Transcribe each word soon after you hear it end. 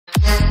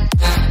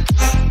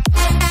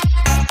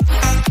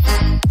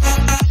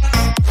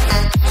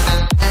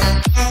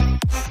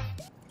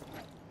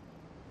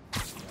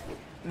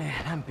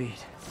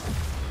beat.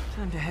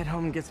 Time to head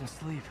home and get some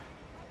sleep.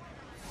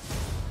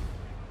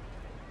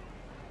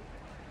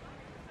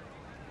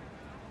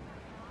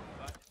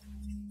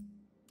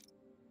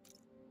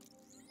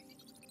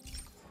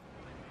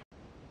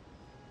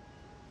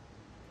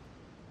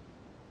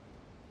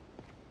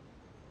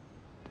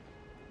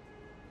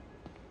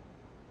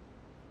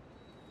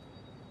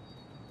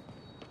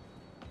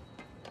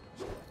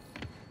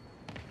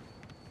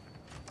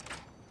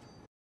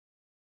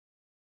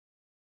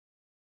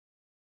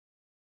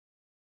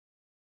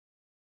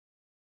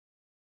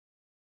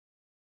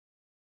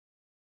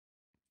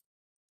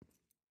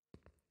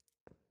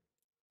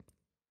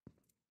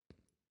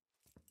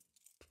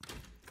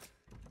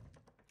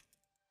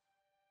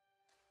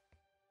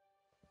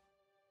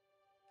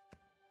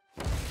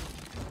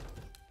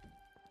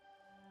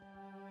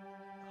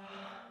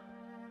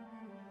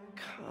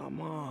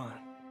 Come on.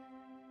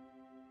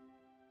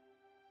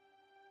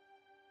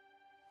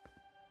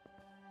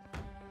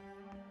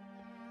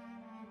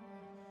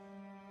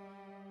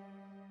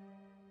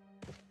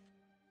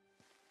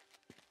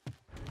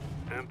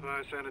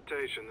 Empire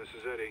Sanitation, this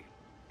is Eddie.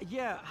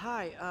 Yeah,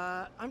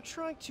 hi. I'm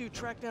trying to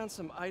track down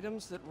some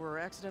items that were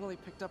accidentally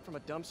picked up from a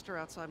dumpster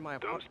outside my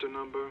apartment. Dumpster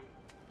number?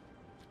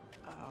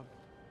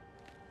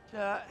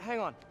 Hang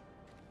on.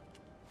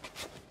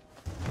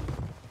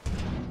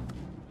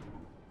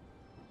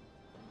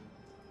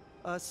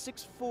 Uh,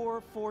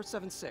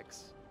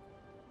 64476.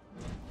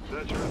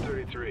 That's Route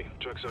 33.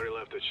 Truck's already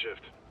left its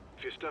shift.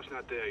 If your stuff's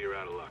not there, you're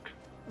out of luck.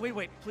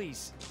 Wait,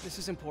 please. This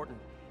is important.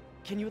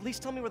 Can you at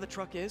least tell me where the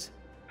truck is?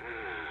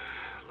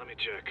 Let me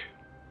check.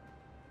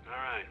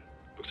 Alright.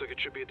 Looks like it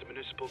should be at the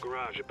municipal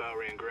garage at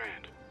Bowery and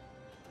Grand.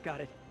 Got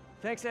it.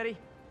 Thanks, Eddie.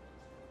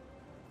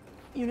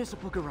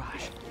 Municipal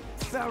garage.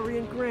 Bowery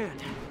and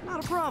Grand.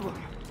 Not a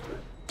problem.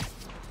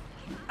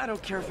 I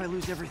don't care if I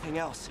lose everything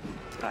else.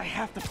 I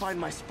have to find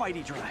my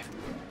Spidey drive.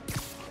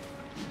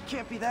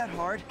 Can't be that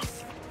hard.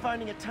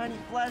 Finding a tiny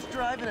flash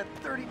drive in a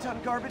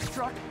 30-ton garbage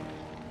truck.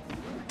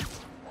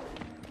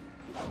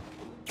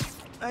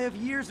 I have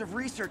years of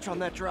research on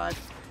that drive.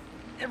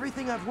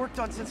 Everything I've worked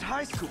on since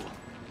high school.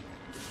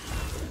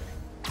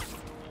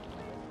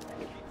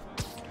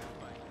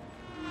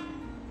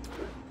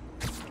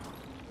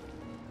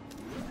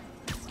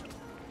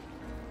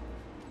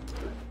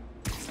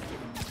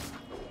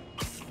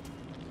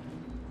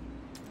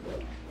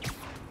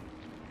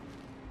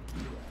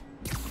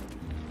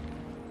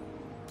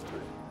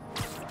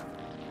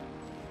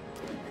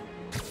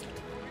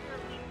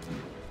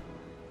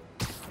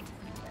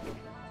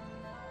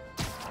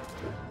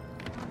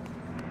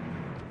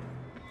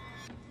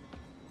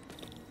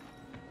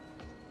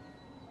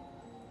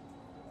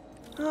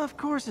 Of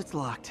course it's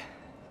locked.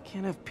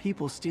 Can't have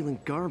people stealing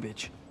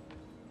garbage.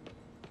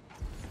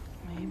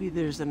 Maybe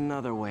there's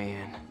another way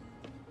in.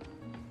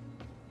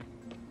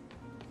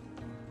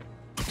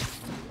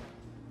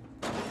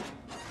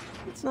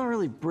 It's not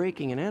really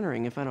breaking and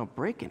entering if I don't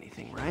break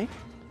anything, right?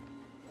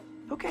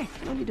 Okay,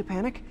 no need to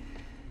panic.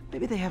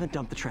 Maybe they haven't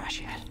dumped the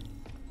trash yet.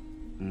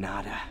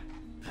 Nada.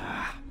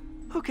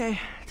 Okay,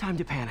 time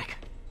to panic.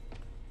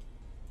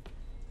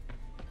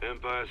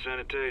 Empire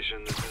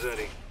Sanitation, this is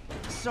Eddie.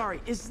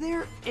 Sorry, is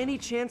there any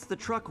chance the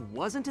truck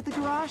wasn't at the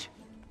garage?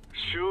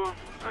 Sure,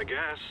 I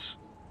guess.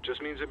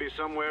 Just means it'd be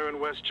somewhere in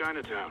West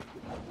Chinatown.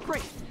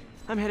 Great.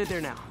 I'm headed there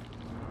now.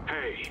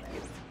 Hey,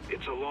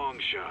 it's a long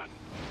shot,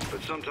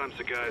 but sometimes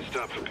the guys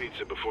stop for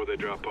pizza before they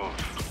drop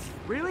off.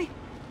 Really?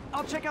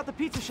 I'll check out the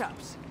pizza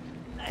shops.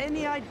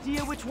 Any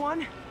idea which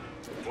one?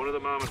 One of the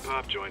mom and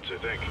pop joints, I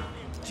think.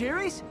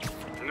 Jerry's?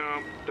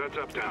 No, that's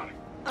uptown.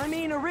 I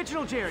mean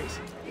original Jerry's.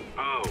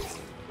 Oh,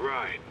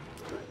 right.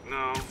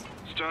 No,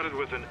 started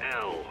with an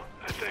L,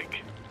 I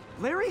think.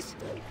 Larry's?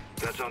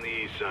 That's on the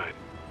east side.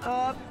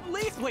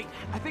 Wait,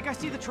 I think I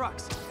see the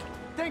trucks.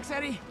 Thanks,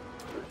 Eddie.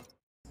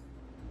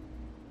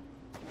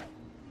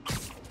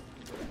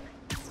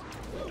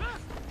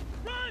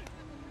 Run!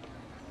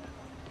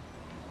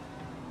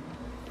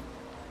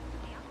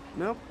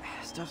 Nope,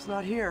 stuff's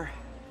not here.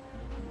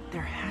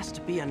 There has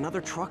to be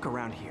another truck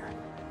around here.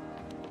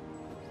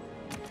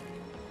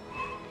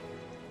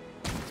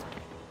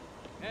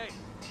 Hey,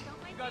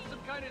 you got some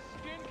kind of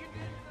skin condition?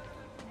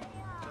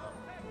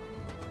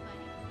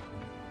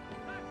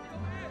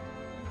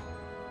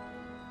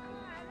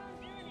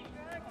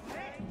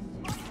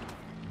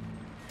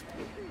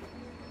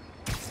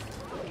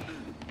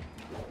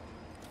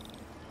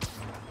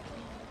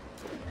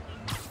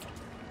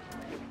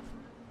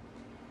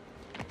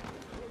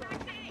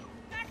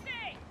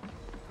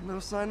 No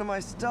sign of my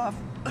stuff.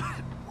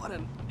 What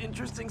an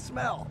interesting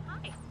smell.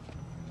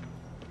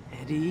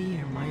 Eddie,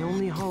 you're my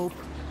only hope.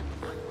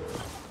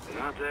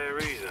 Not there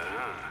either,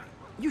 huh?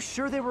 You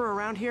sure they were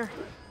around here?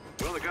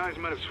 Well, the guys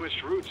might have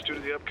switched routes due to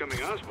the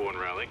upcoming Osborne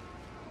rally.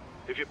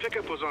 If your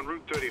pickup was on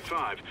Route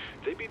 35,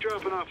 they'd be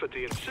dropping off at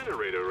the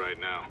incinerator right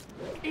now.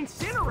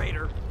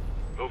 Incinerator?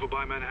 Over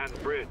by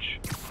Manhattan Bridge.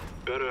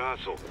 Better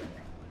hustle.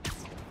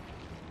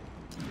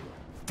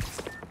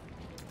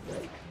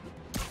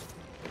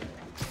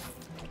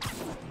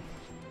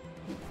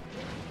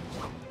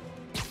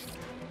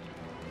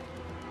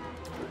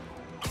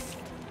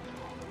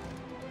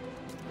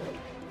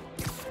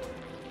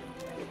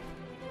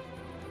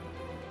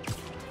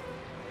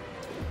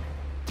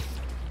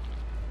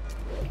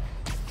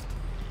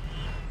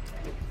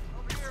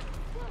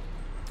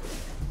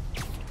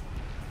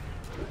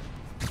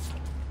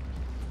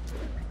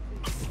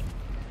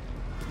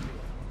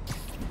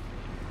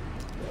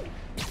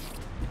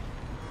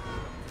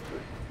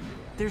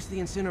 there's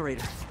the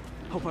incinerator.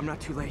 Hope I'm not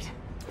too late.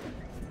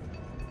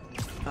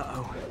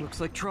 Uh-oh,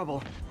 looks like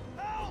trouble.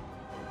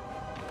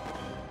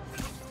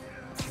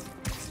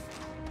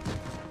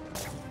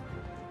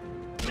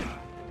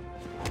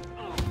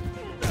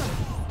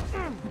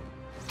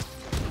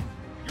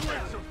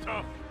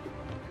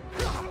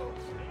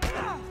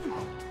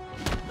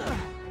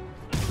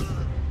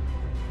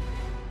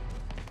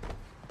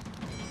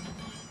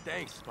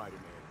 Thanks, Spider-Man.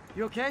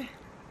 You okay?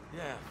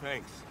 Yeah,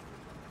 thanks.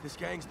 This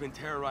gang's been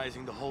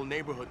terrorizing the whole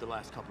neighborhood the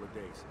last couple of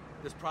days.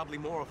 There's probably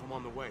more of them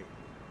on the way.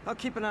 I'll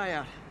keep an eye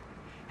out.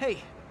 Hey,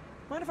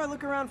 mind if I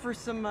look around for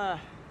some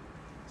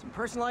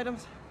personal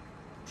items?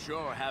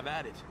 Sure, have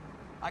at it.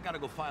 I gotta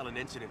go file an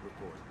incident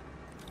report.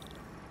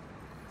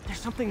 There's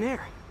something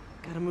there.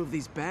 Gotta move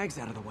these bags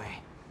out of the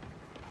way.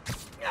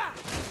 I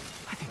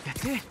think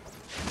that's it.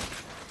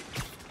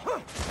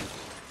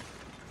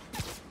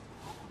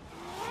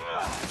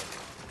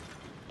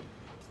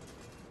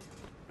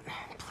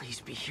 Please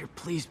be here,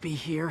 please be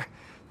here.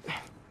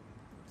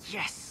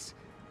 Yes!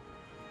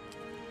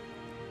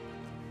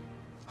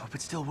 Hope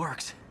it still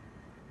works.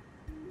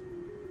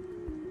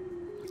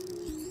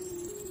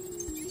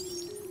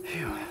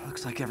 Phew,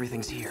 looks like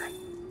everything's here.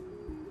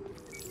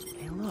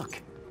 Hey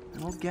look,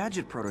 an old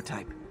gadget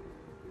prototype.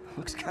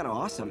 Looks kinda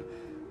awesome.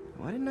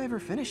 Why didn't I ever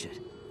finish it?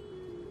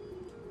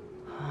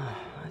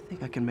 I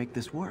think I can make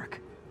this work.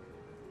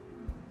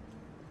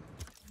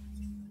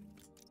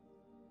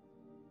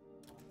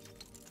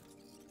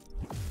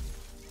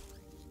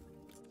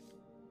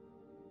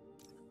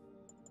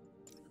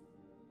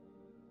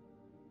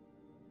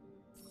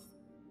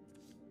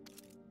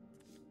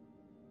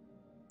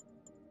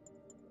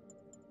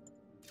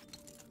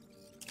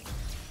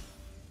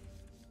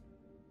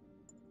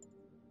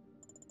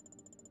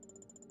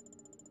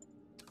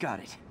 Got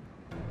it.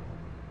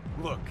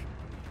 Look,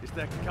 it's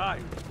that guy,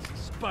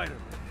 Spider-Man.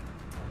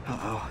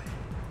 Uh-oh.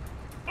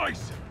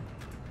 Ice him!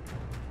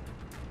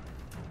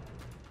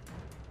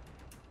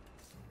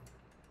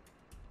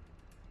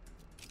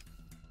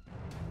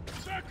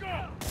 Back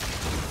up!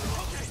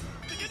 Okay,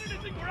 to get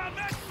anything around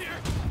that here!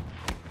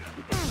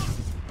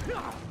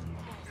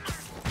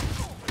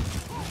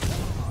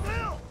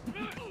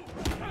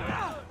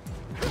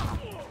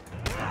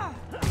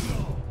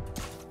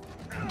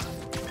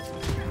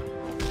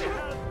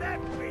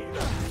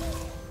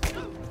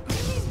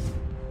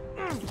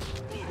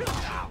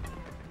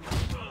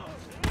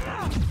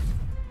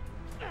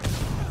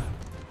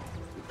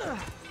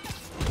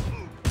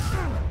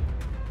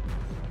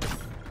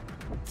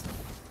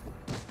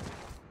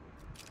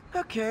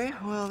 Okay,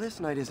 well, this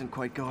night isn't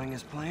quite going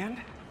as planned.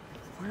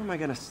 Where am I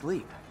gonna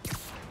sleep?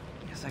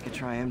 Guess I could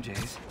try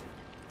MJ's.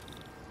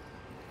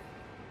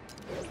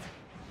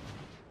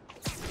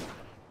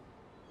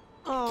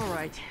 All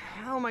right,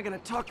 how am I gonna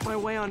talk my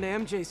way onto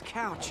MJ's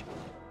couch?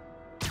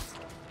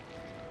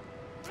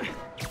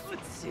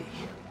 Let's see.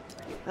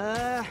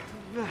 Hi,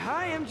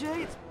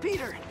 MJ, it's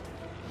Peter.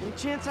 Any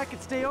chance I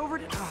could stay over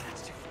to... Oh,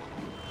 that's too far.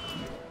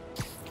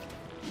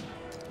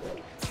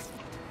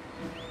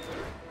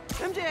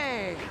 MJ!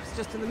 I was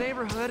just in the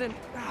neighborhood and...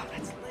 Oh,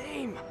 that's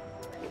lame.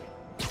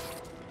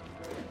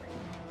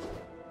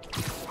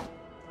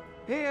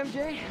 Hey,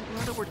 MJ.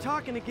 Now that we're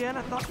talking again,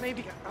 I thought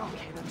maybe...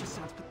 Okay, that just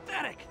sounds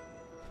pathetic.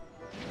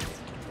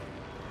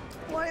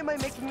 Why am I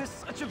making this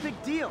such a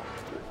big deal?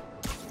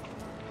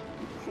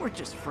 We're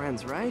just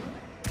friends, right?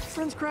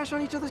 Friends crash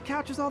on each other's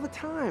couches all the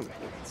time.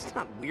 It's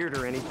not weird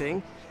or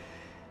anything.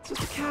 It's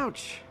just a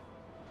couch.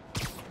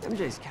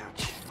 MJ's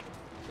couch.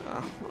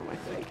 Oh, what am I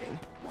thinking?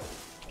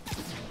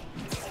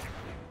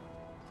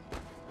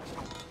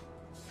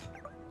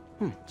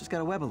 Just got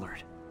a web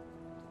alert.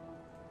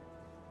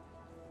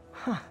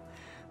 Huh.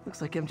 Looks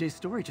like MJ's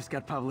story just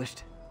got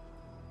published.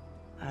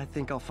 I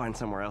think I'll find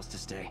somewhere else to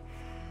stay.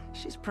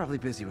 She's probably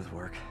busy with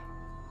work.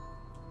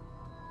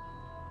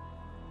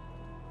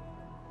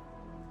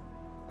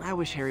 I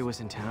wish Harry was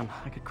in town.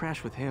 I could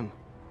crash with him.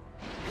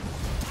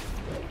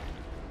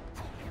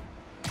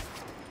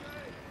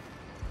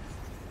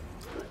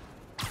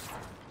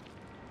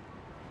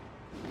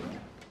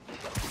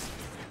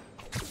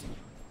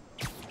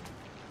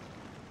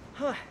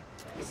 Huh.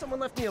 Someone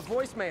left me a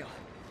voicemail.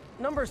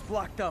 Number's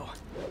blocked, though.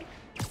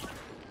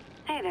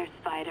 Hey there,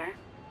 Spider.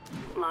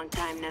 Long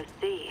time no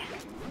see.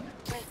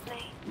 Miss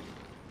me?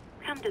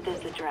 Come to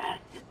this address.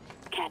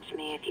 Catch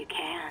me if you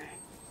can.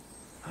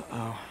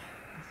 Uh-oh.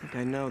 I think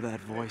I know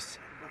that voice.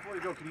 Before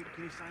you go, can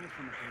you sign it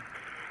for me?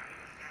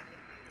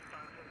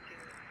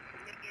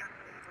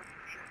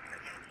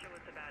 Show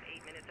us about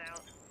 8 minutes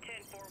out.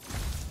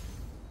 10-4.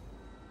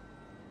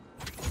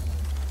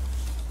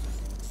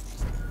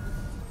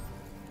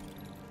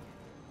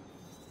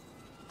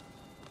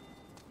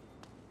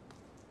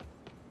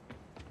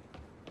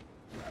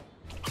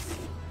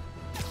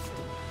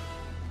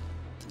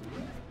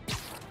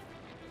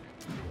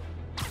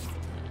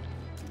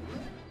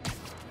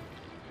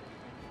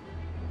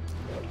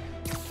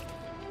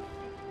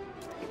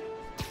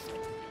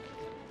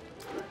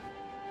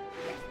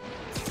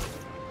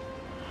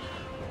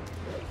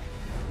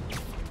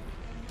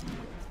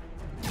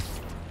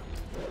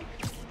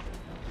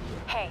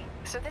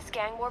 So this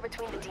gang war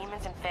between the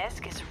demons and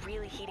Fisk is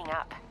really heating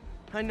up.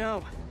 I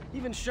know.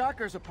 Even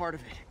Shocker's a part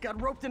of it.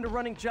 Got roped into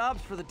running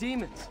jobs for the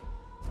demons.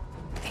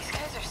 These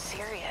guys are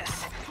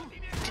serious.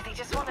 Do they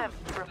just want to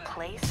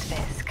replace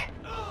Fisk?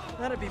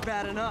 That'd be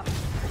bad enough.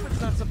 But it's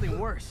not something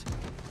worse.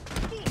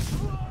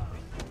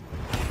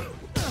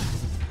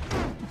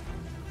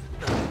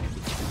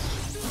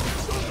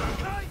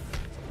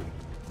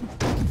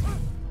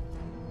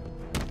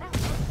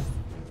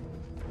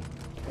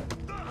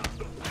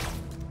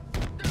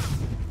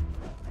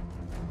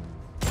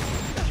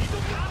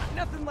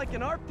 Nothing like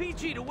an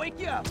RPG to wake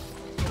you up.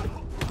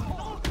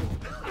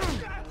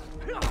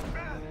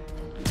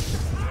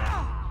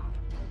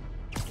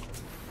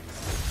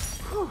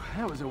 Whew,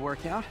 that was a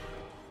workout.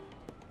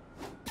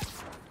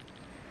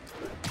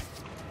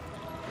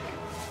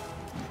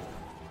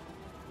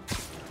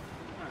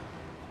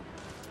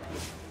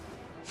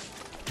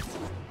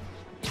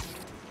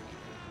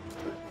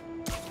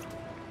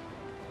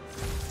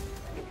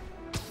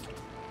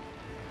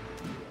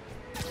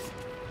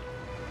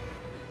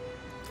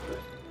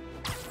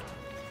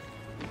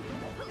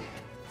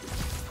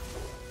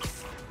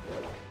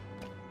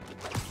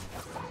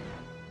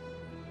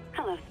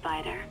 Hello,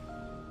 Spider.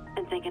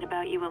 Been thinking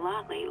about you a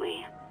lot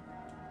lately.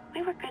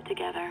 We were good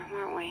together,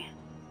 weren't we?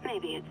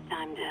 Maybe it's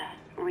time to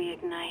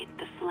reignite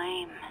the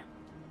flame.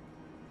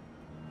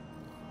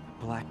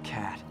 Black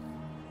Cat.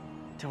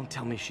 Don't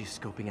tell me she's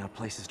scoping out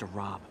places to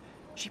rob.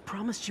 She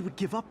promised she would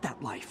give up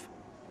that life.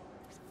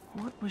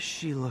 What was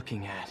she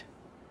looking at?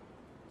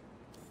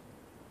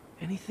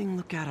 Anything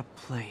look out of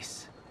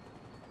place?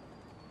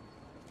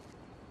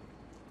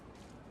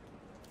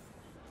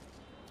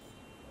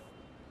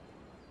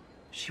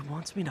 She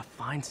wants me to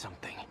find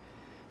something.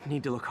 I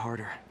need to look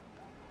harder.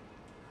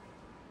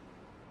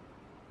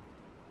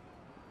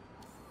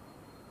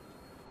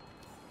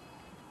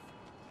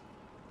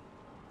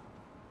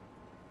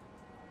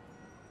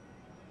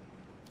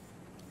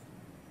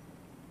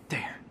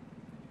 There.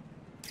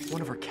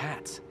 One of her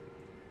cats.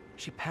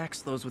 She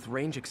packs those with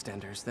range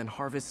extenders, then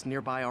harvests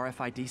nearby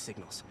RFID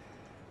signals.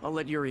 I'll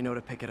let Yuri know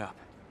to pick it up.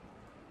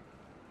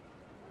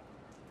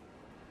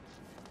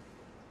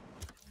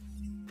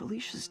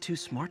 Felicia's too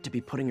smart to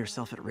be putting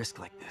herself at risk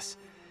like this.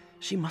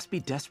 She must be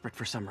desperate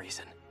for some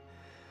reason.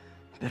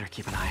 Better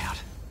keep an eye out.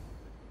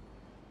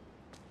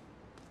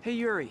 Hey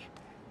Yuri,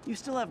 you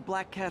still have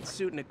Black Cat's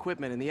suit and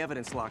equipment in the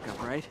evidence lockup,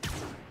 right?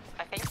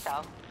 I think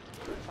so.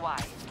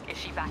 Why? Is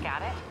she back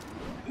at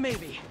it?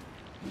 Maybe.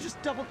 Just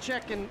double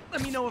check and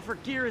let me know if her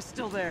gear is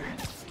still there.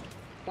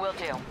 Will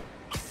do.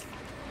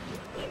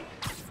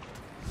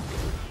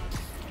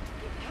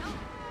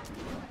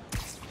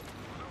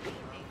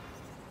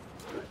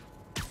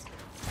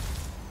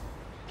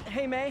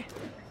 Hey May,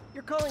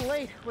 you're calling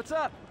late. What's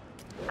up?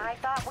 I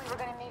thought we were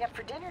gonna meet up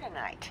for dinner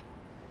tonight.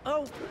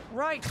 Oh,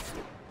 right.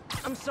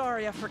 I'm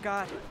sorry, I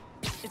forgot.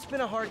 It's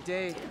been a hard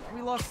day.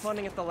 We lost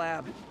funding at the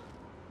lab.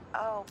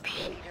 Oh,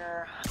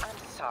 Peter, I'm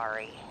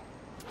sorry.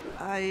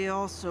 I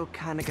also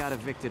kinda got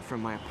evicted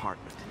from my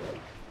apartment.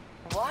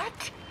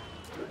 What?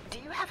 Do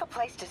you have a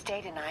place to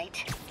stay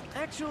tonight?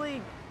 Actually,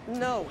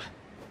 no.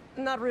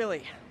 Not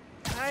really.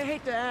 I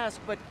hate to ask,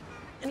 but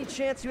any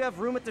chance you have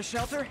room at the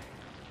shelter?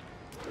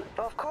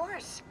 Of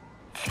course.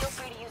 Feel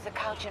free to use the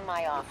couch in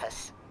my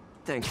office.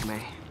 Thanks,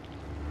 May.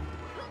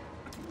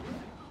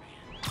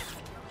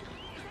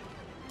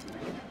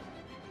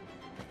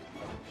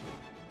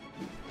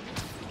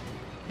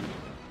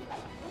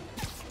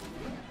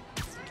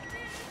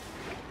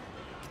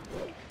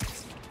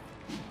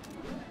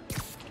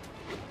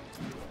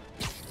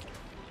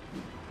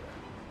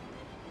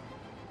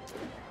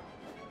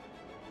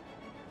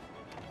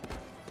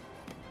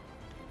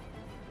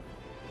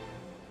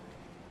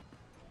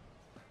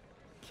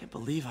 Can't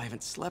believe I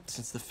haven't slept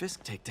since the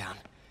Fisk takedown.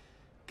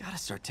 Gotta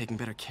start taking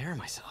better care of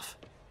myself.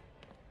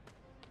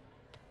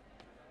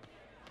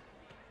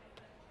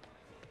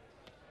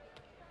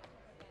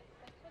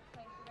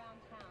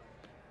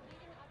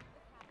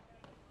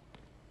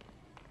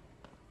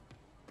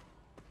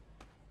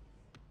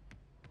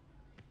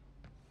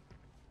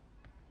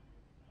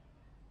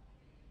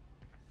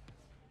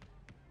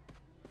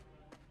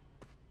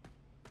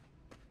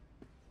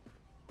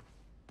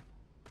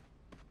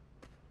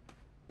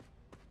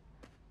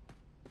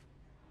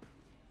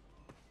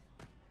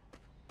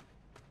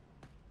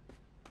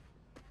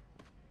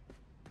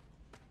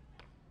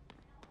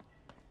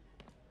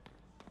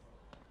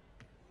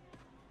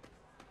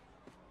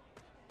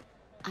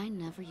 I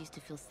never used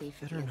to feel safe.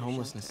 Veteran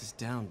homelessness is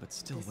down, but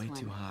still way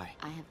too high.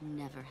 I have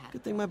never had.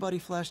 Good thing my buddy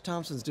Flash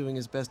Thompson's doing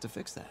his best to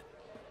fix that.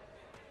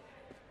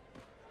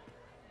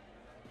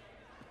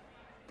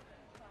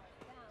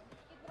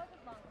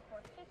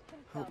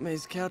 Hope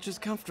May's couch is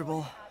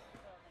comfortable.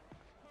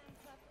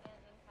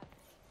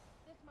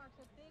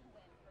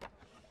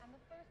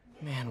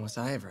 Man, was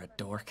I ever a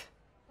dork.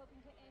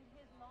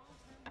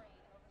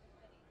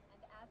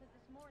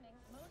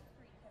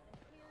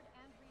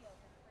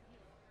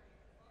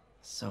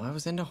 So I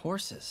was into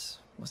horses.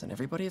 Wasn't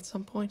everybody at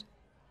some point?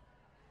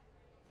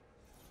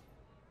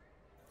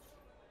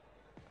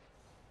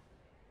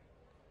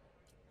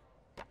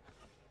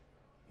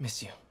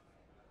 Miss you.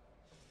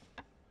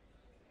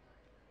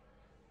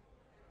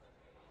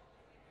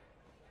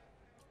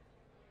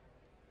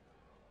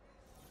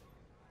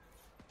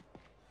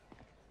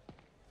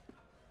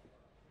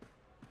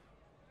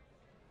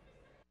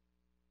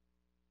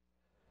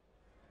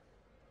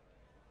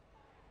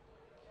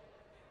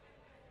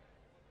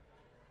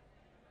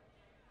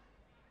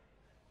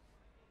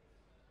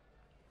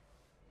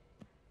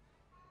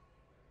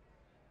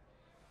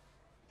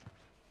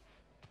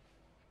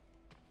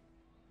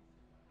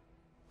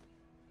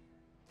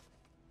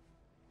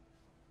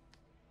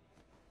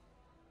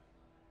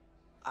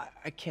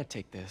 I can't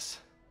take this.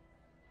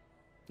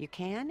 You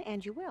can,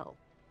 and you will.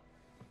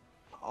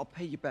 I'll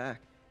pay you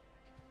back.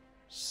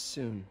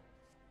 Soon.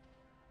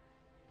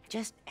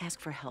 Just ask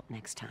for help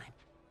next time.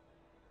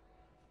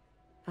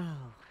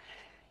 Oh,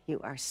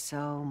 you are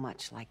so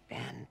much like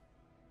Ben.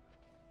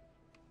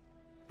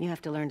 You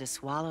have to learn to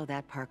swallow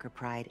that Parker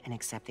pride and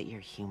accept that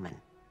you're human,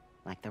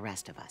 like the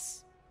rest of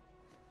us.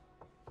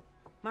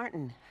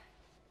 Martin.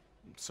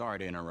 Sorry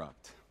to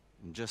interrupt.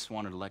 Just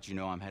wanted to let you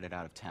know I'm headed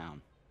out of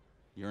town.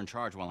 You're in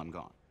charge while I'm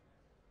gone.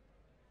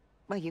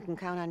 Well, you can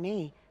count on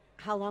me.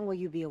 How long will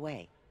you be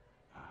away?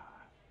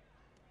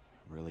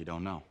 Really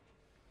don't know.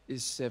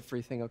 Is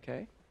everything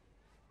okay?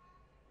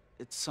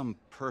 It's some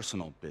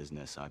personal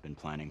business I've been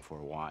planning for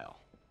a while.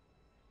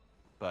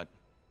 But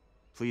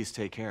please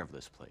take care of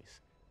this place.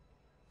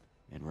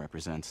 It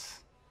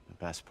represents the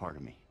best part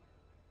of me.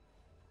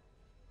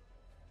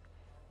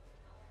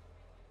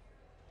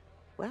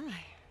 Well,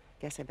 I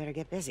guess I better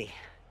get busy.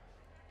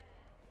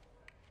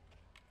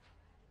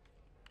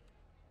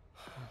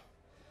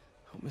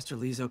 Hope Mr.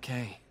 Lee's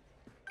okay.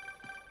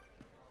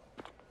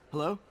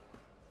 Hello?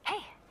 Hey,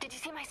 did you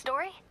see my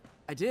story?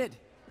 I did.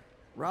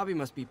 Robbie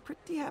must be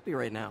pretty happy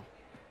right now.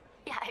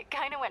 Yeah, it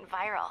kind of went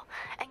viral.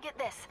 And get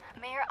this,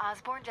 Mayor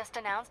Osborn just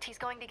announced he's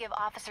going to give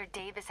Officer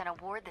Davis an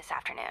award this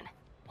afternoon.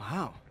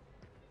 Wow.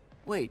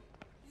 Wait,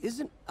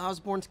 isn't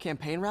Osborn's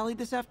campaign rally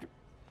this after...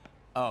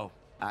 Oh,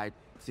 I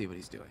see what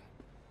he's doing.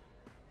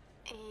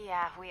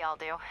 Yeah, we all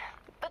do.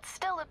 But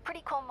still a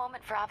pretty cool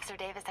moment for Officer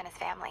Davis and his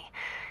family.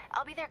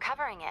 I'll be there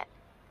covering it.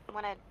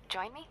 Wanna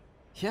join me?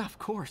 Yeah, of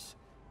course.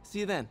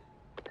 See you then.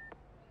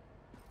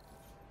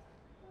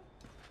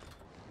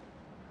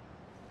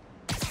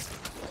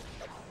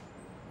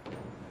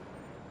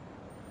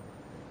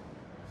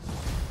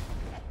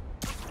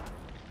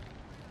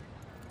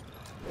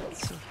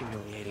 It's so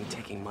humiliating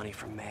taking money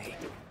from May.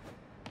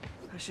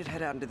 I should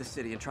head out into the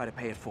city and try to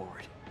pay it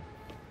forward.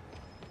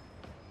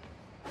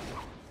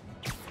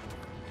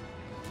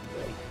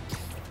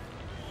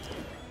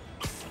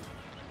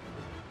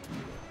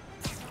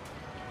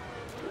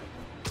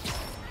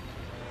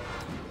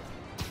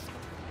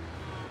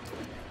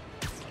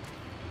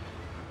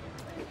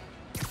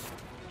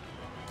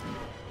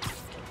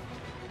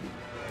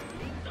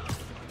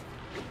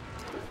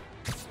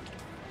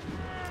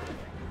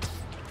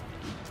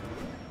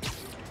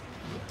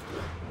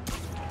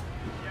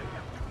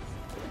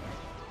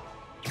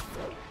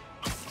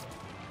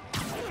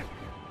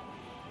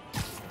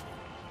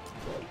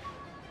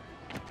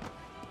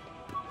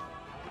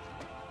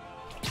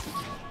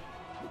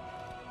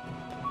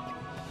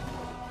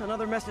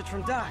 Another message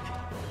from Doc.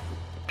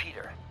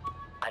 Peter,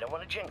 I don't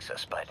want to jinx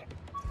us, but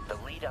the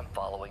lead I'm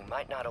following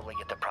might not only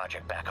get the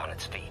project back on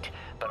its feet,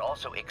 but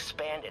also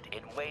expand it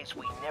in ways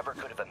we never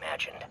could have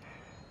imagined.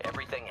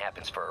 Everything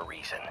happens for a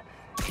reason,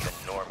 even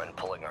Norman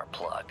pulling our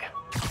plug.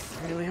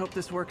 I really hope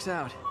this works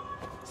out.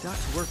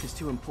 Doc's work is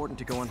too important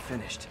to go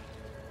unfinished.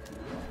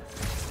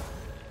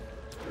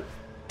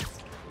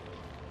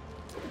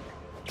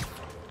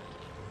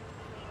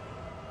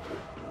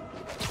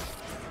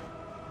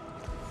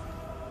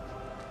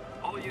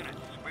 All units,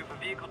 we have a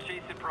vehicle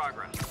chase in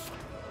progress.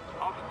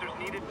 Officers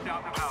needed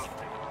south of house.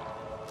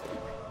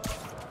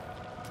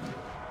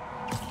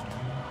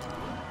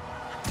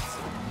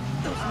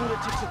 Those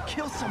lunatics will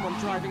kill someone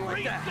driving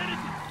like that. Citizens!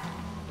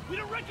 We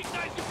don't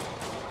recognize you!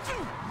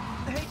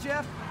 Hey,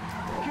 Jeff.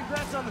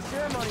 Congrats on the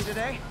ceremony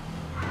today.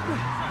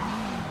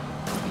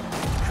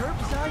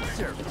 Curbside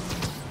service.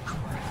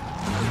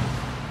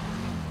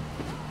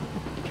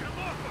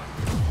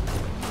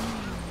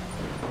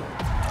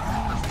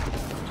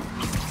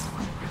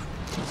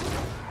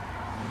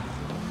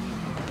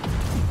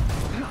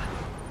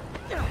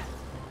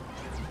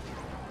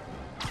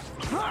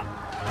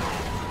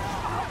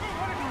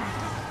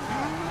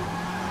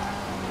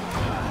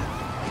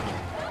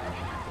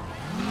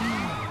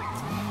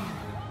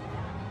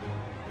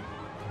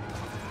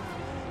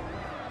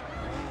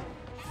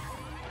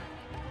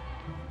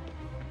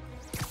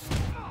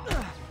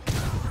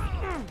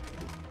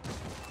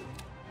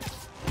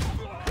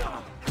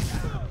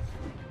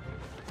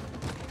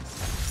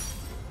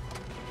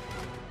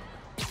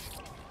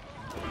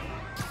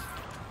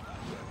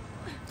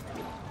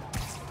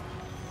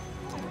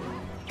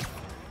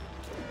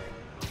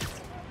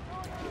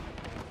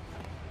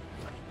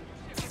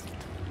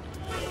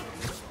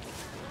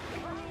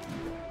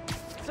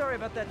 Sorry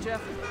about that,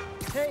 Jeff.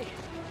 Hey,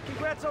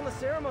 congrats on the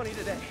ceremony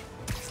today.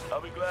 I'll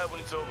be glad when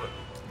it's over.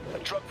 A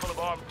truck full of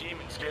armed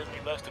demons scares me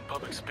less than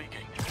public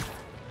speaking.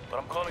 But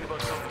I'm calling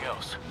about something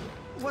else.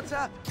 What's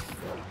up?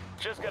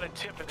 Just got a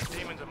tip that the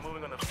demons are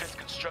moving on the 5th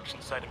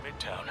construction site in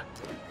Midtown.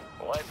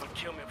 My wife would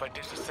kill me if I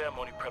ditched the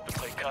ceremony prep to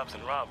play cops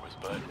and robbers,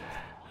 but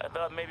I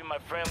thought maybe my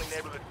friendly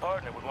neighborhood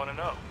partner would want to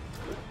know.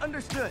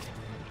 Understood.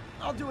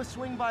 I'll do a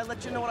swing by,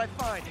 let you know what I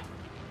find.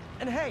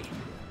 And hey,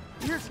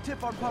 here's a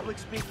tip on public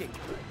speaking.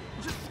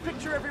 Just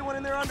picture everyone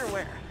in their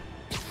underwear.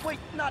 Wait,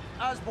 not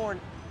Osborn.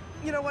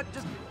 You know what?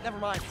 Just never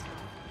mind.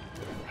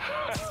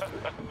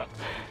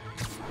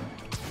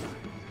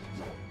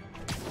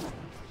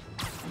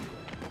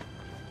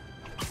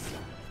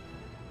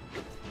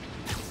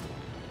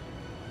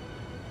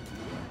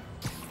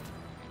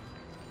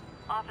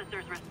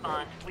 Officers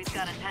respond. We've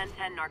got a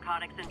 10-10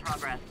 narcotics in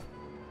progress.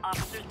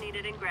 Officers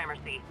needed in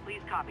Gramercy.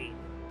 Please copy.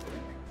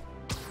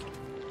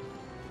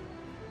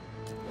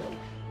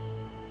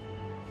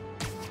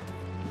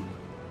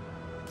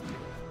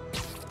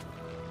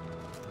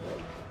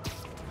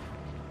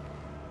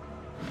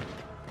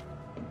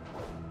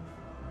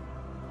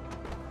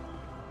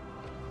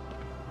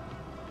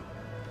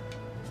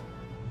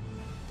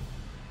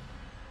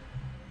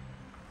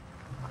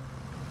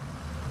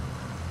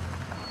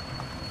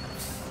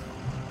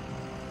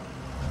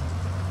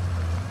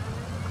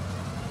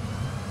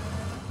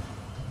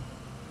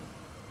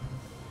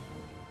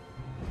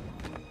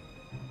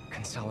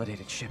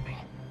 Consolidated shipping.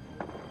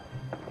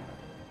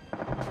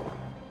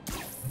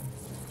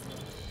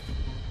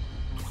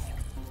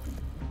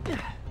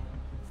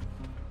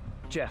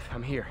 Jeff,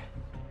 I'm here.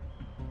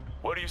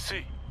 What do you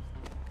see?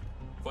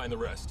 Find the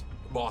rest.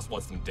 The boss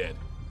wants them dead.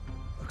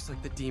 Looks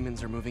like the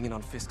demons are moving in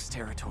on Fisk's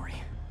territory.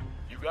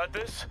 You got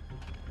this?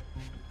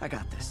 I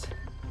got this.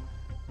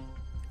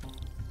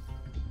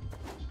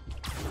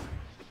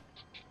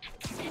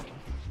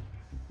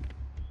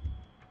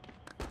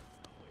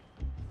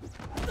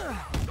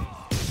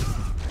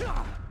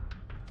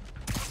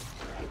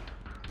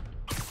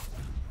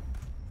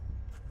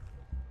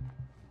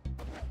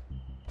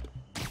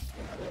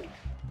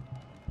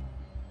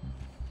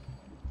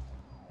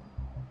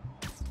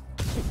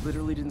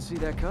 Literally didn't see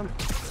that coming.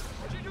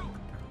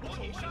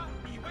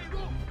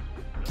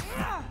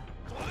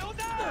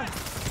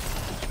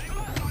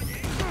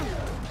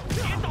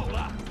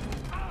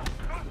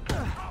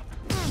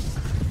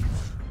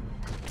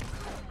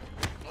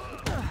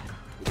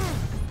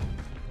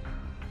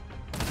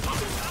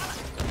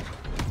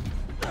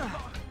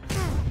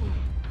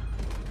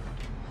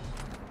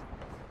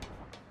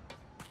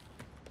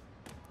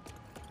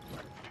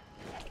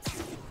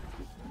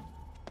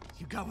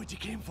 You got what you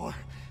came for.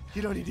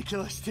 You don't need to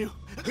kill us, too.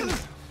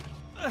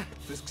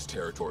 Fisk's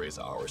territory is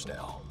ours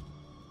now.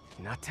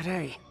 Not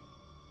today.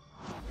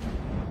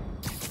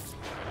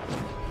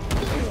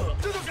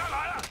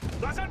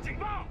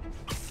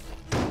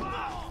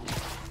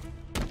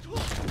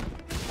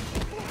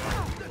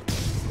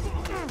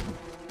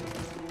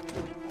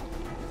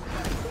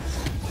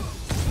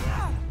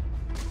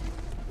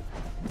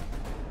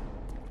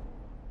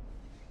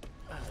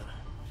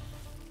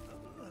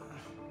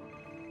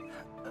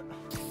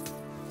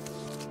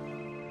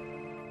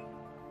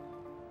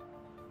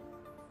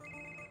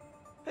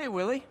 Hey,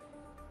 Willie.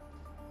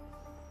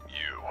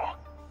 You.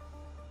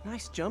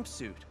 Nice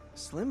jumpsuit.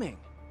 Slimming.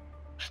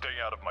 Stay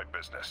out of my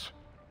business.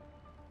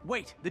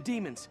 Wait, the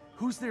demons.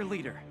 Who's their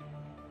leader?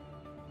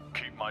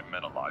 Keep my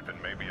men alive and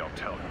maybe I'll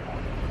tell you.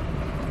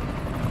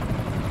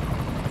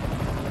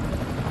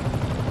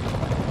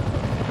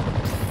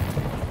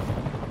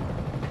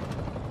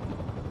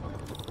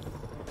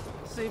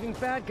 Saving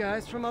bad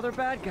guys from other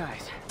bad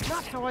guys.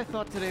 Not how I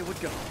thought today would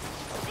go.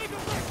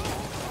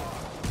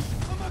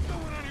 I'm not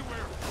going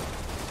anywhere.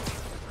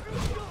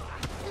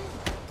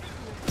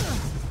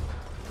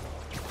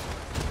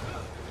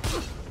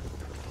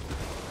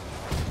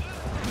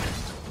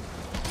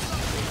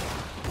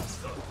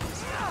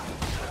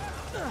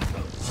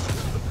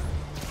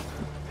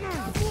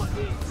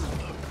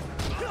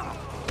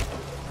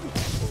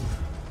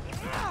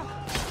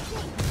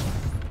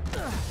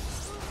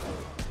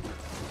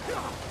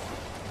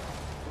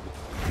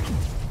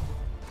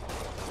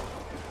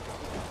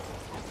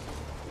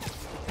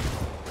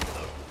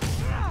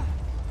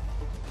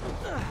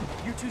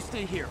 You two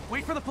stay here.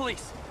 Wait for the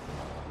police.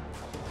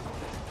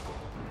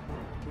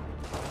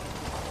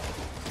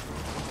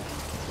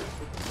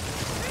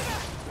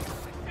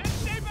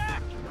 Stay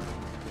back!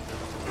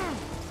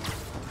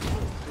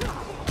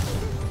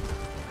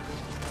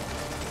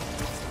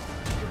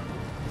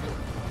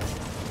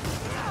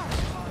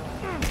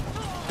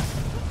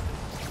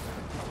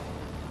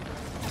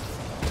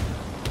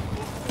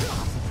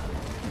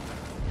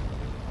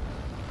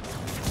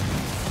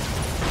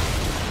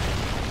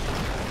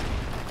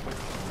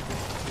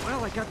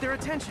 Well, I got their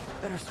attention.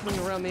 Better swing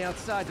around the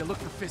outside to look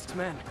for Fisk's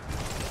men.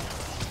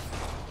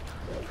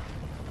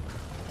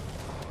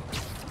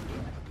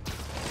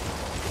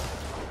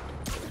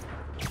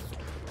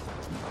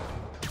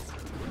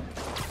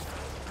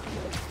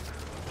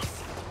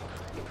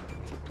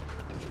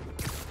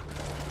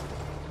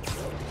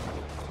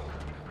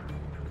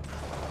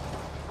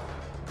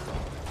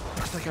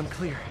 Looks like I'm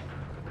clear,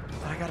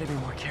 but I gotta be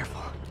more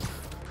careful.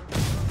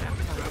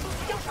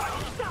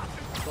 Stop!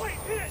 Wait,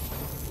 hit it!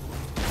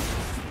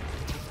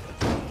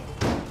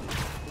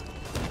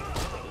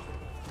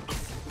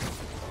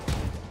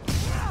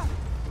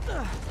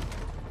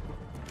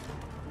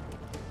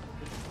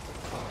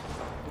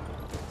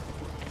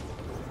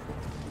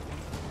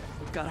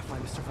 Gotta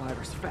find the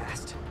survivors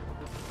fast.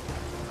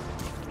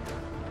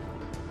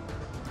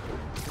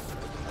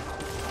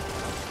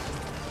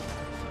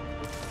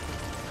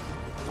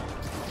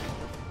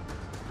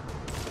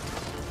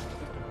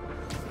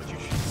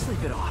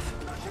 Sleep it off.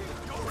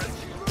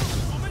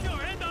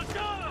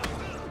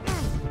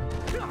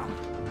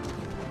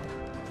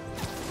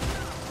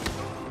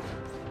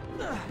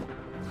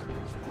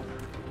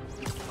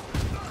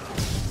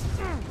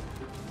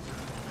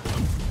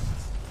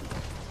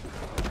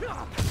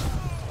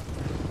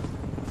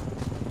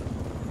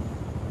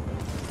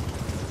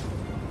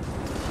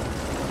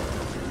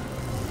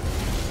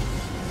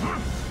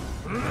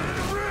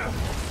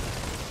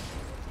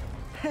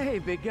 Hey,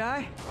 big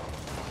guy.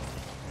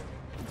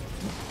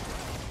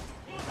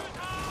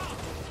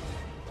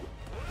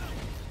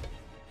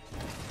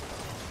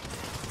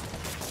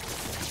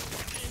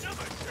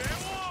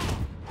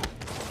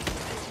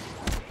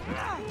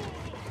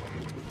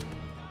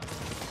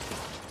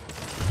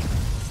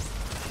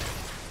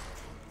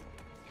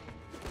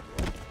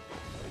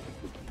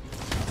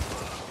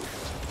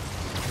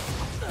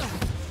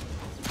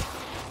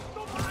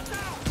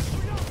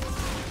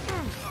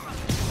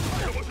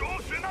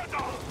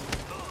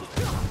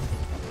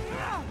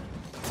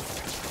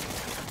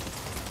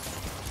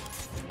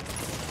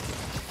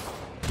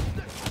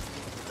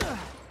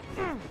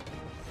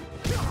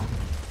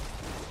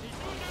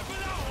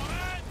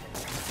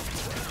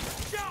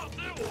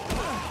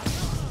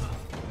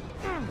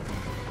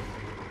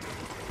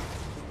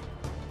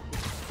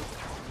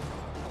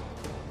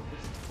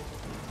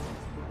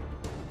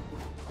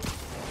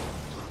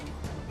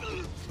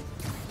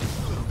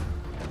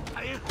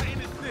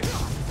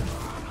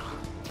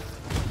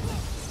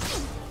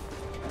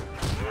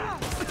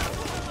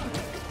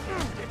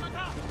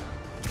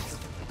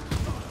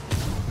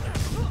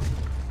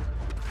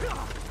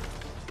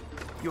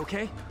 You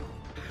okay?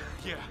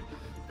 Yeah.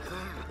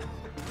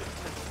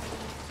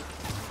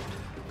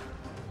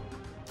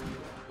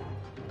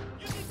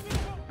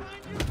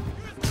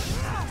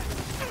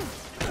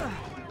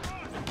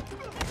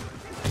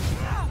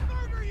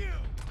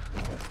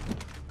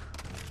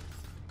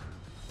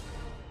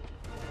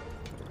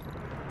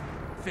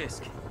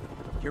 Fisk,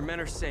 your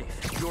men are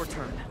safe. Your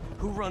turn.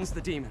 Who runs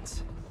the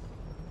demons?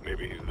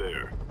 Maybe he's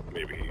there.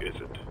 Maybe he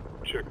isn't.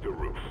 Check the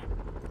roof.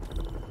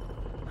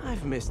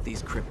 I've missed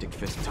these cryptic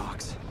Fisk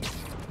talks.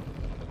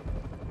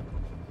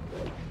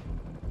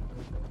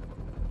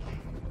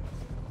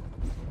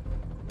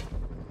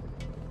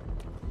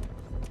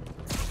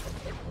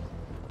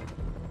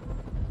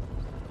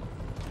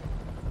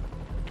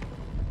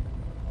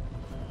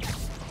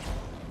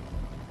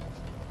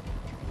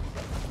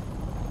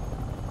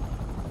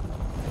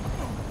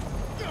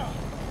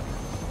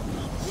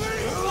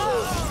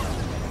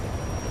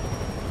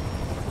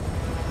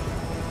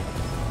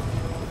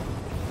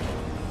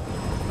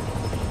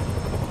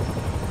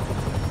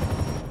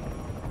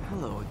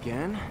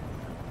 Again?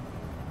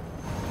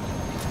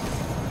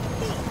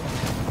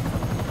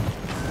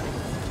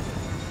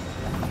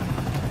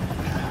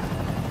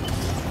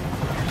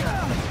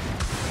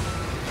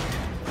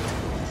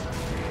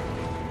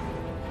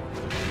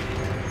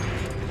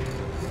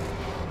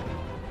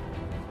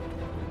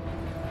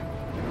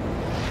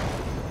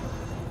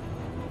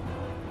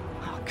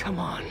 Oh, come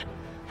on.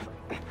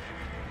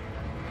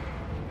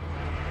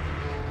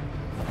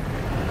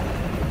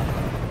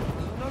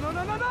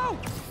 No!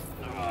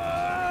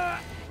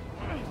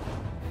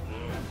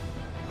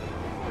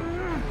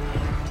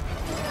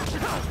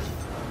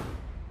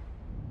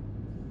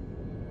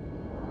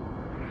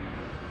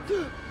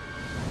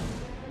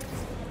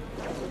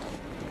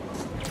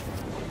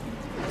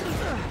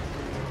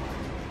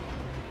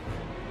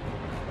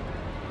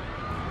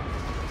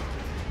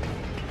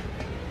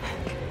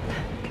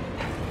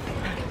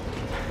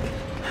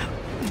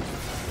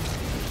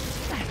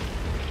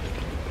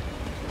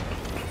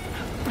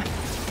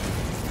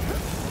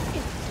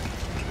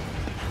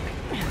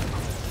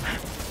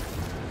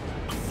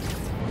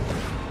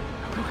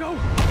 Go!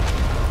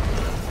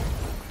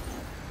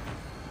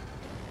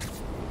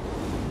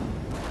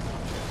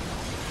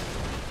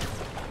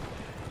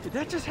 Did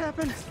that just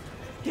happen?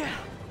 Yeah.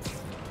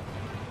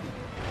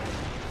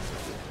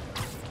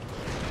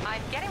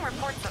 I'm getting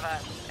reports of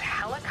a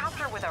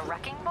helicopter with a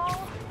wrecking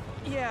ball?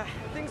 Yeah,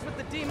 things with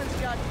the demons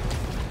got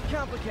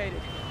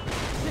complicated.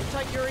 Sit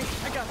tight, Yuri.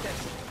 I got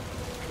this.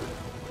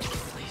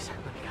 Please,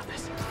 let me got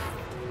this.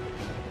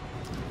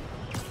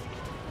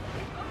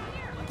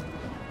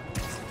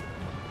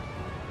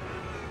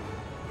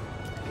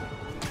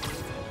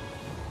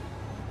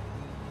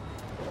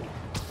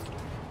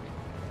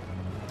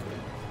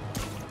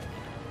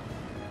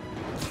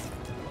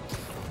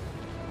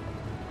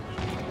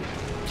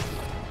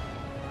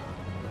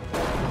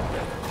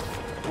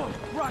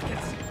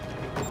 rockets!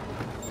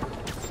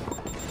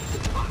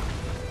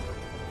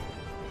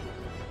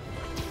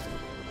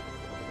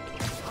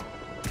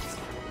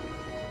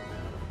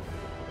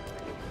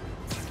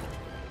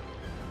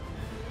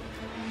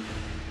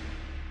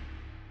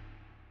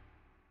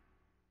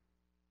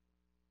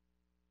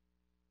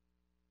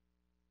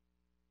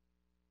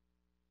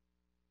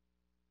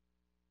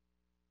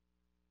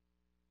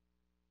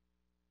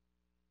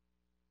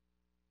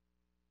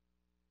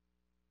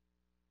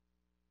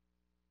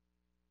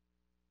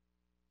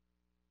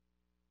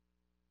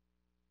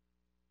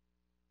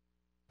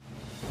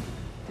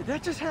 Did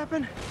that just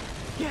happen?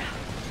 Yeah.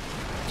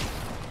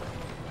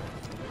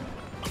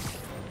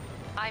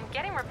 I'm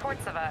getting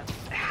reports of a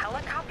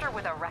helicopter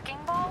with a wrecking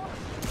ball?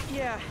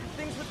 Yeah,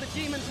 things with the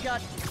demons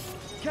got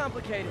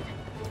complicated.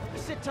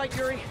 Sit tight,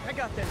 Yuri. I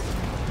got this.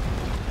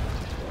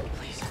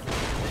 Please.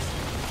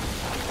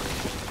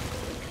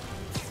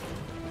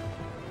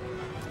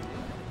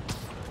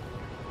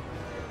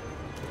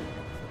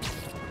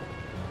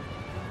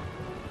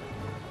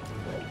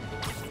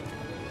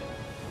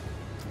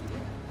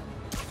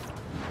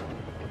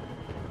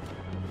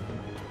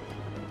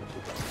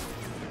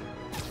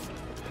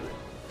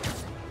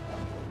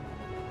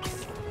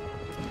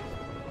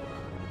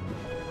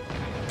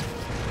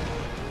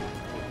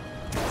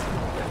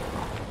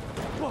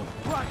 Whoa,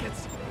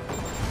 rockets!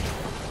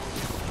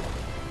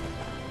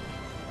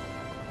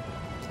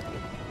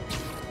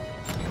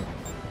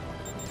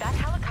 That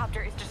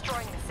helicopter is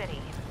destroying the city.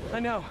 I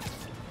know.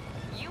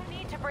 You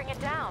need to bring it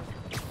down.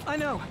 I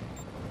know.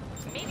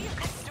 Maybe you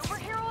could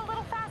superhero a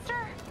little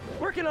faster?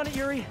 Working on it,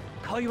 Yuri.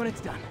 Call you when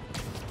it's done.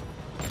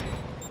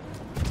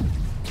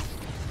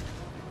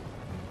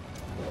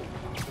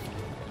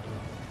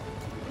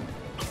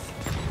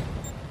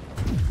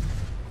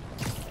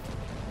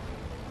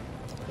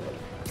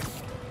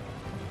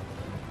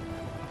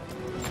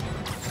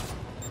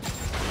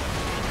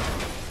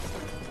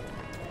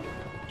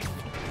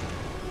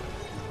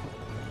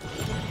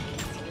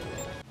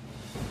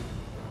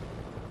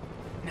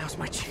 Now's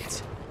my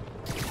chance.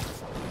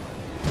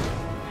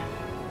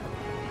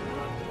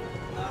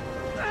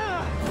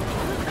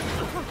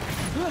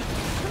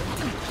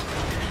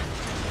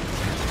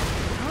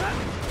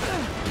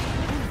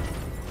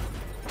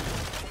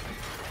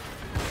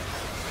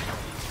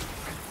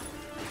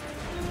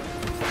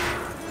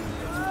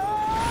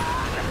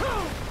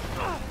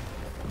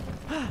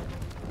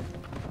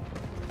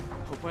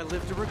 Hope I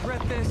live to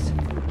regret this.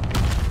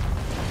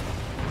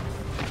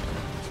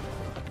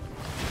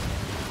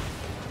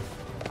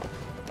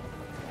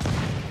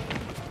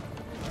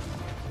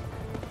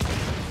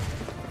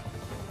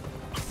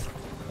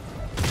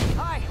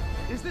 Hi,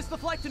 is this the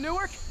flight to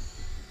Newark?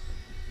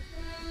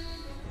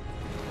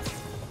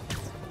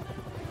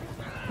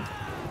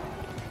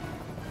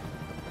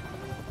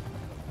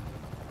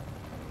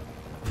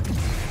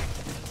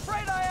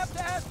 Afraid I have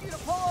to ask you to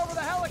pull over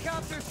the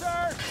helicopter,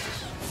 sir.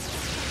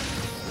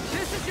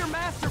 This is your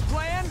master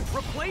plan?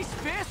 Replace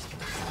Fisk?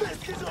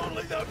 Fisk is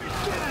only the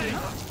beginning!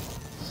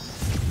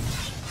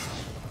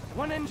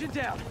 One engine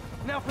down.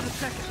 Now for the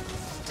second.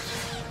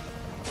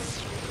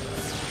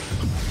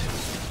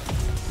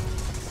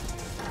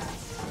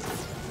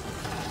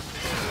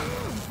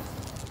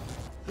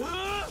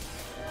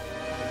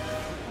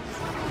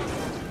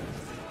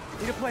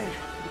 Need a plan. Need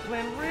a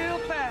plan real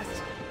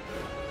fast.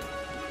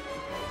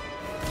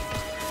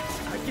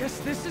 I guess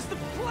this is the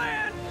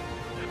plan!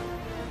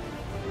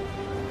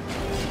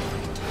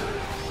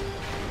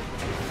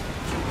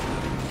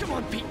 Come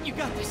on, Pete, you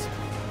got this.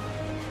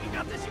 You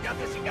got this, you got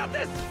this, you got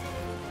this!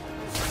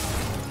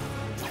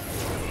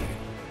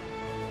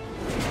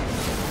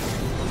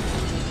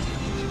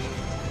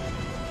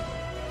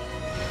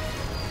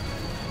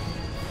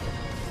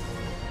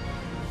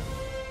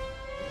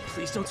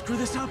 Please don't screw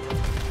this up.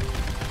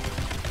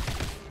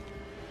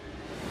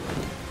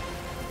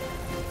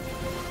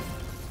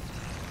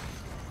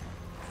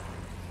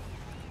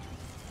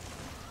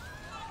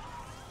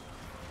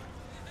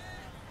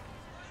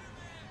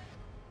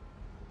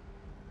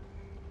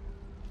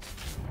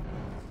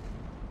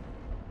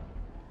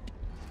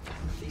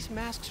 These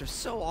masks are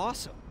so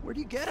awesome. Where do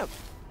you get them?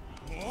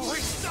 Oh,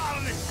 he's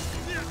starting it!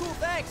 Cool,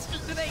 thanks.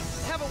 Do they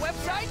have a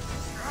website?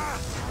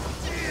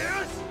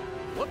 Yes!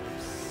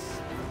 Whoops.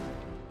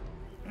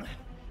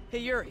 Hey,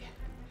 Yuri.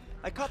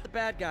 I caught the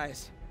bad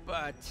guys,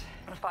 but...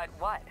 But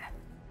what?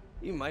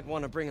 You might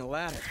want to bring a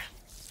ladder.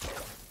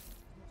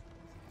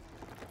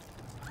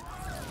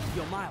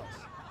 Yo, Miles.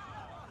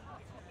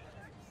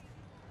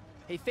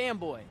 Hey,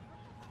 fanboy.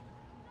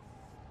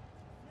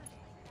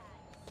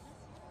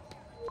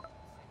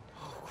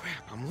 Oh,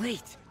 crap, I'm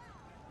late.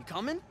 You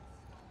coming?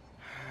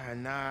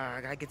 Nah, I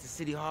gotta get to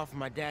City Hall for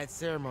my dad's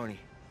ceremony.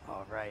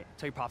 All right.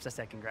 Tell your pops I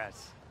said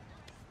congrats.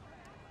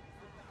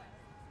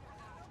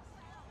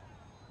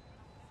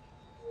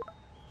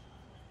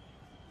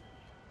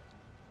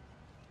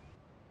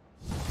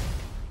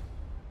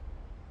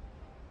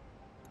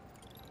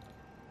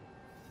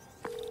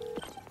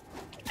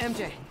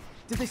 MJ,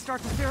 did they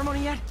start the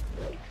ceremony yet?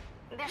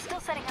 They're still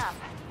setting up.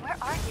 Where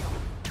are you?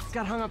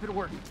 Got hung up at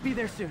work. Be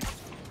there soon.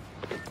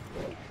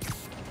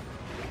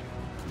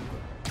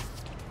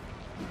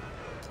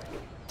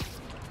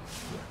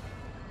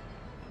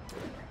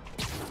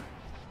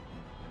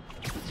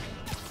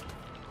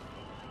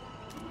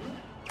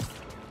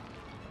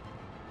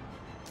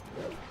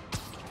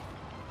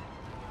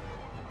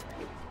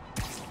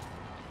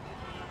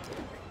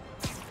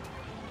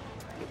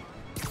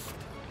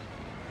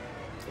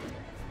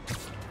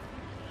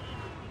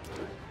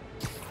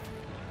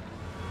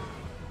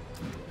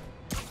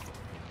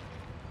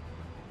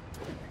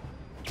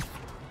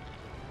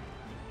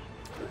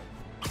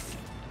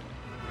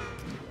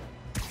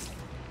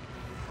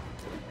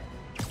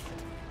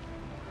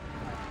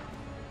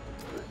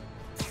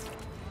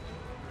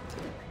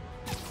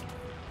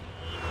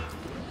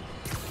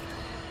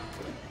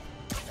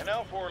 And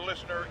now for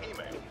listener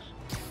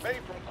emails. May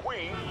from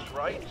Queens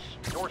writes,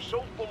 "You're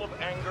so full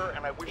of anger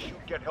and I wish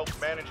you'd get help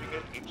managing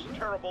it. It's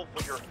terrible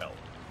for your health."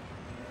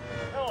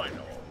 Now I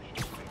know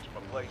she speaks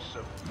from a place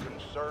of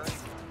concern,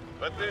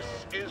 but this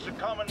is a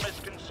common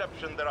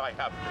misconception that I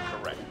have to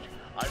correct.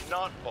 I'm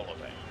not full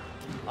of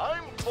anger.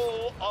 I'm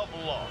full of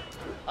love.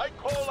 I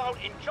call out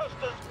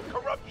injustice,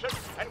 corruption,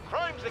 and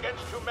crimes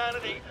against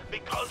humanity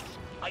because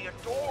I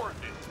adore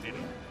this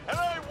city, and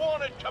I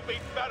want it to be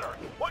better.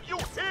 What you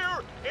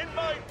hear in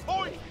my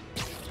voice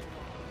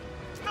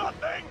is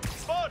nothing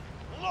but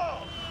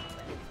love.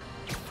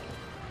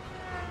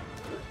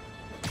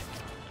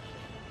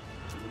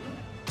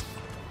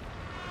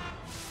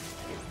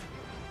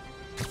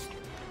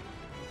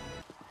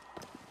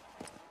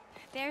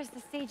 There's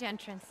the stage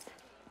entrance.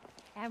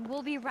 And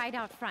we'll be right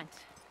out front.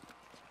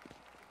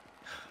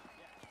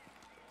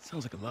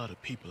 Sounds like a lot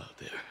of people out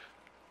there.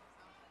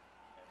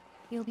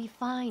 You'll be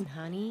fine,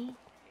 honey.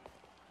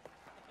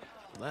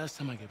 The last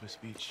time I gave a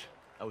speech,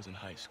 I was in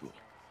high school.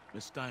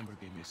 Miss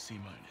Steinberg gave me a C-.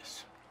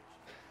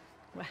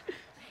 Well,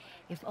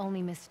 if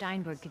only Miss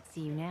Steinberg could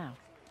see you now.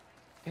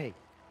 Hey,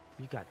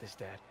 you got this,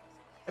 Dad.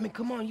 I mean,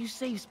 come on, you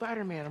saved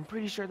Spider-Man. I'm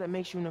pretty sure that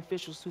makes you an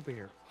official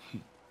superhero.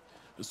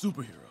 A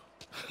superhero.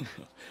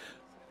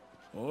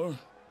 Or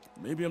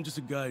maybe I'm just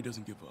a guy who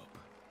doesn't give up.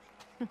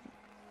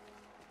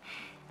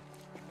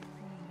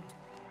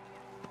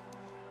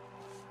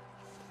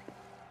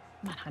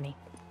 Come on, honey.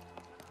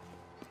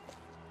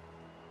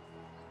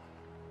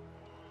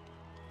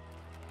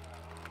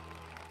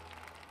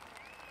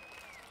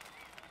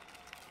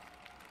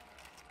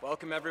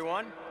 Welcome,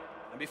 everyone.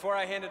 And before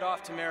I hand it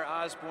off to Mayor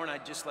Osborn,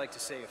 I'd just like to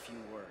say a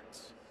few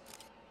words.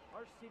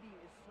 Our city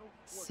is so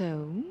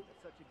So?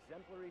 such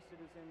exemplary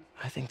citizens.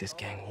 I think this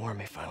gang war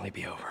may finally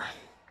be over.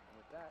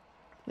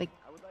 Like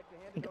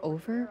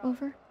over?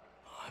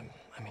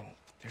 I mean,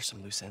 there's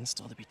some loose ends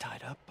still to be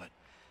tied up, but...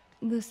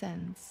 Loose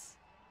ends.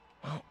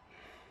 Well,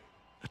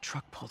 a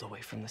truck pulled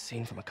away from the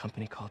scene from a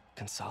company called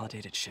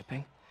Consolidated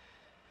Shipping.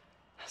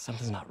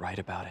 Something's not right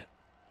about it.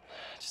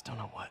 I just don't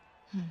know what.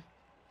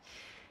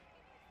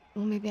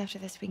 Well, maybe after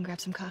this we can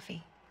grab some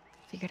coffee.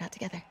 Figure it out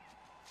together.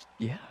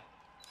 Yeah.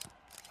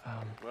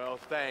 Well,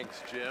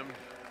 thanks, Jim.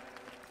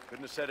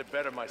 Couldn't have said it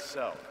better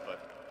myself,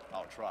 but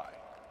I'll try.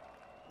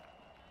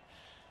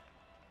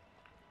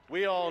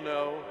 We all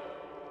know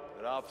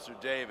that Officer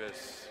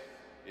Davis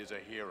is a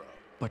hero.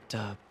 But,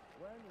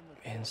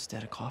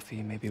 instead of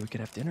coffee, maybe we could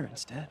have dinner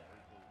instead.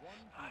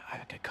 I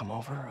could come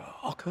over,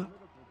 I'll cook.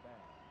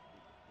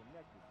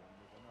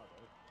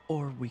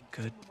 Or we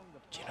could,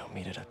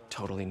 meet at a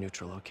totally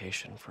neutral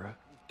location for a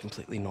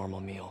completely normal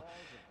meal,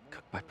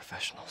 cooked by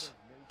professionals.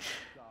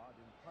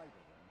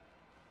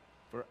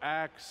 For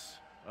acts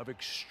of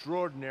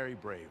extraordinary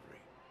bravery,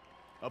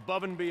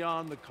 above and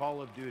beyond the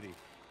call of duty,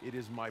 it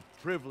is my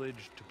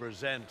privilege to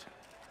present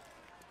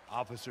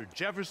Officer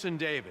Jefferson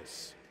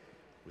Davis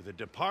with the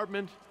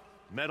Department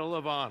Medal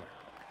of Honor.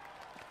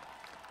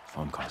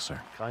 Phone call, sir.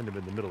 Kind of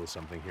in the middle of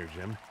something here,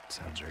 Jim.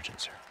 Sounds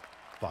urgent, sir.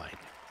 Fine.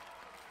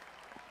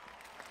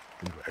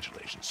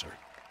 Congratulations, sir.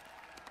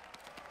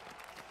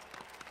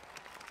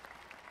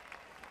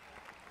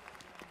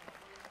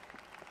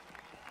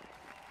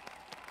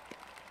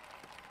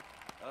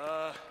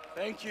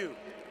 Thank you,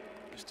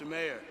 Mr.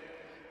 Mayor.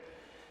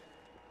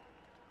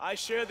 I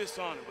share this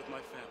honor with my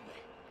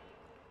family.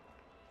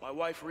 My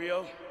wife,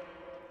 Rio,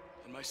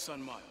 and my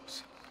son,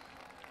 Miles.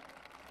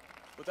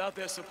 Without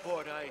their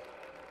support, I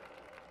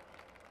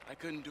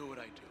couldn't do what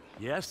I do.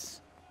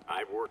 Yes?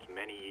 I've worked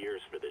many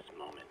years for this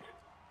moment.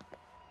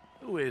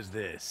 Who is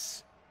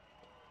this?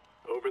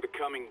 Over the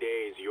coming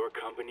days, your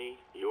company,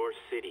 your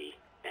city,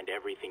 and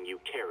everything you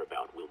care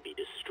about will be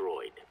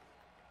destroyed.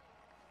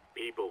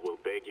 People will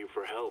beg you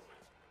for help,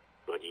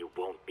 but you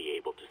won't be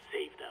able to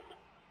save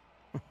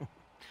them.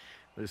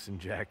 Listen,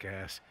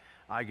 jackass,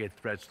 I get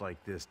threats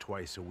like this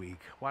twice a week.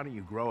 Why don't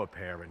you grow a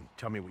pair and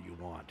tell me what you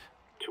want?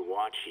 To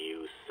watch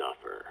you suffer.